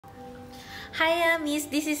Hi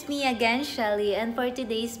YAMmies, this is me again, Shelly, and for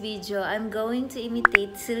today's video, I'm going to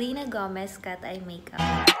imitate Selena Gomez cat eye makeup.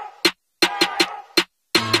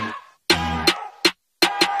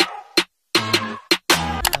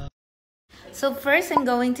 So first, I'm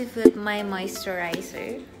going to put my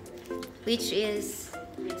moisturizer, which is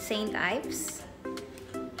St. Ives.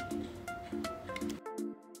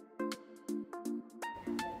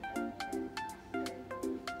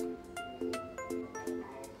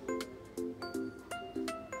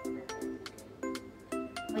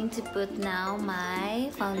 I'm going to put now my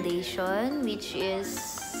foundation, which is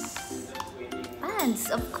Pants,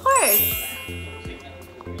 of course.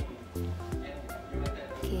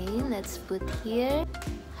 Okay, let's put here.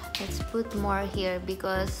 Let's put more here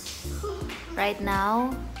because right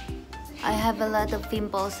now I have a lot of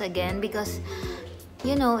pimples again because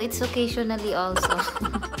you know it's occasionally also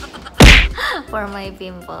for my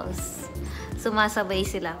pimples. Sumasabay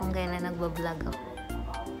sila kung kailan nagbablog ako.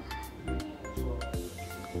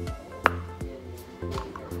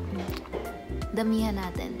 Damihan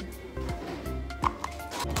natin.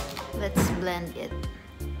 Let's blend it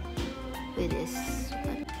with this.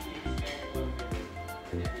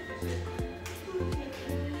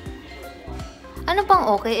 Ano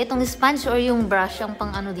pang okay? Itong sponge or yung brush ang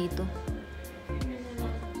pang ano dito?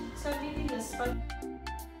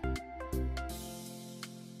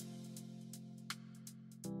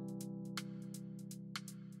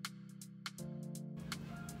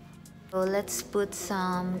 So let's put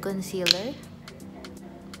some concealer.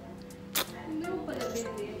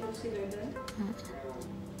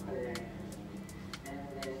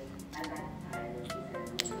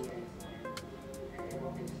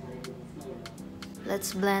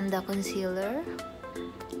 Let's blend the concealer.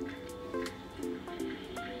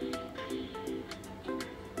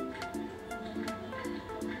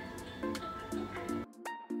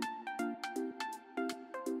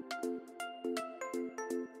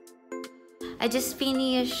 I just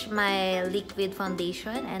finished my liquid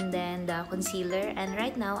foundation and then the concealer, and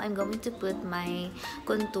right now I'm going to put my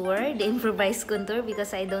contour, the improvised contour,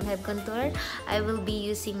 because I don't have contour. I will be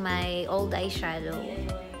using my old eyeshadow.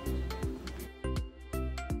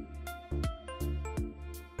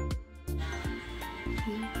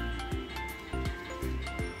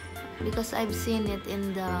 Because I've seen it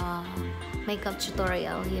in the makeup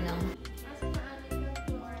tutorial, you know.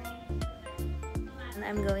 And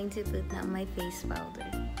I'm going to put now my face powder.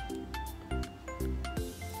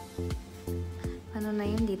 Ano na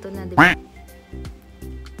yun? Dito na, diba?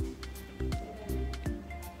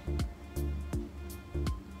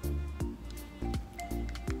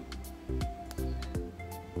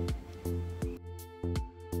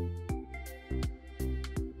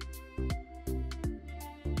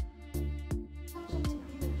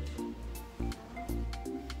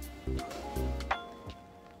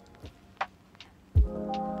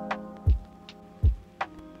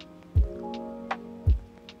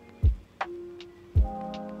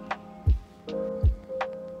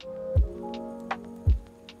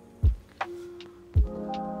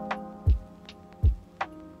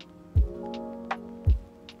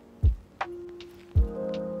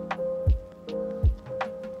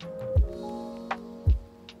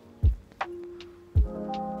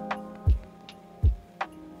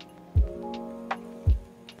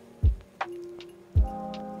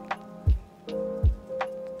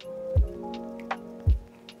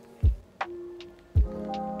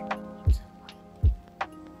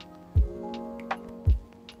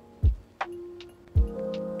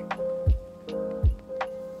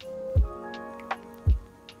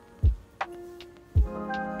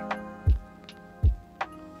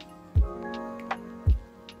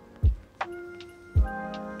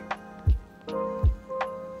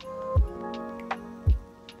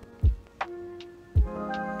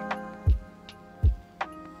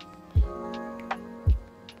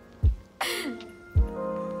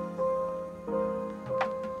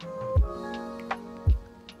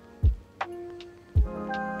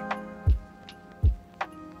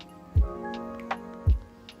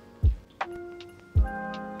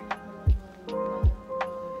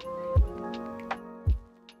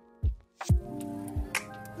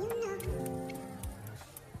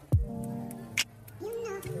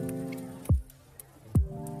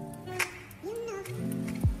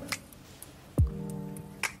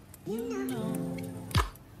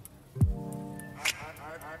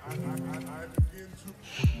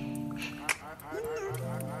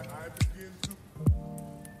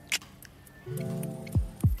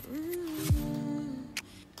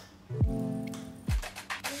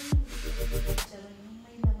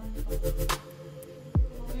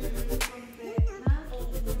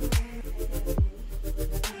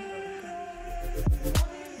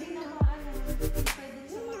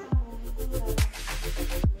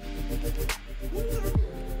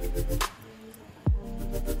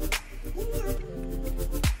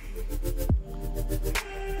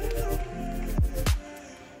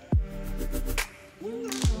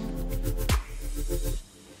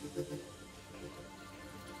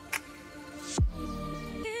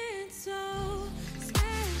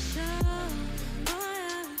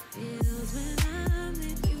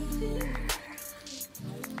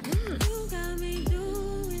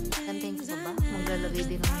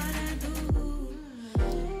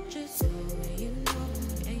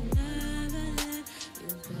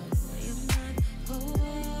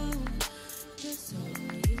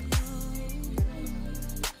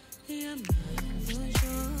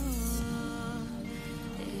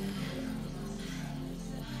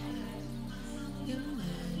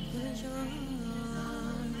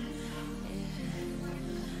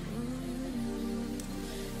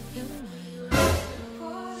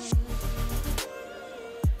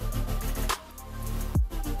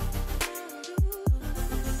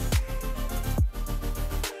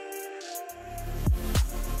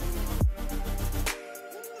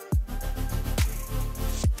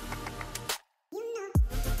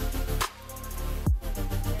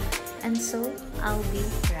 And so I'll be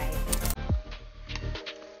right.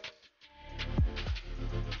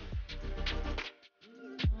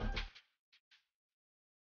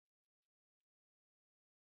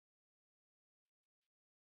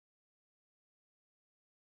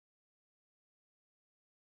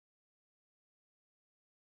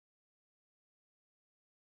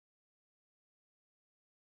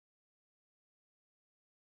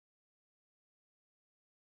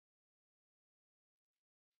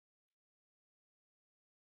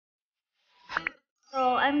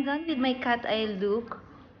 So I'm done with my cat eye look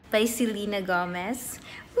by Selena Gomez.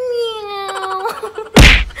 Meow.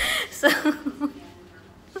 So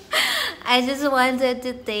I just wanted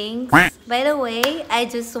to thank. By the way, I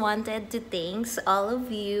just wanted to thank all of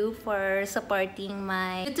you for supporting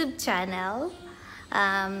my YouTube channel.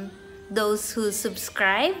 Those who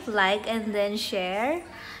subscribe, like, and then share,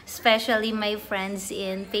 especially my friends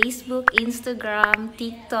in Facebook, Instagram,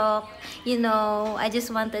 TikTok. You know, I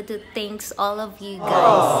just wanted to thank all of you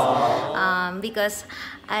guys because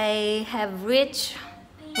I have reached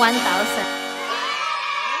 1,000.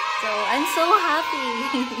 So I'm so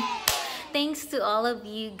happy. Thanks to all of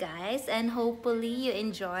you guys, and hopefully you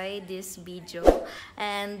enjoy this video,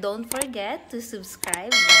 and don't forget to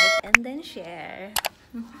subscribe, like, and then share.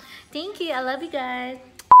 Thank you. I love you guys.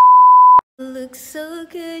 You look so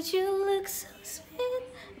good, you look so sweet,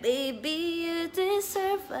 baby, you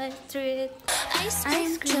deserve a treat. Ice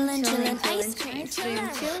cream, chillin', chillin', ice cream,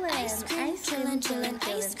 chillin', ice cream, chillin',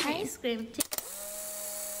 ice cream, chillin', ice cream.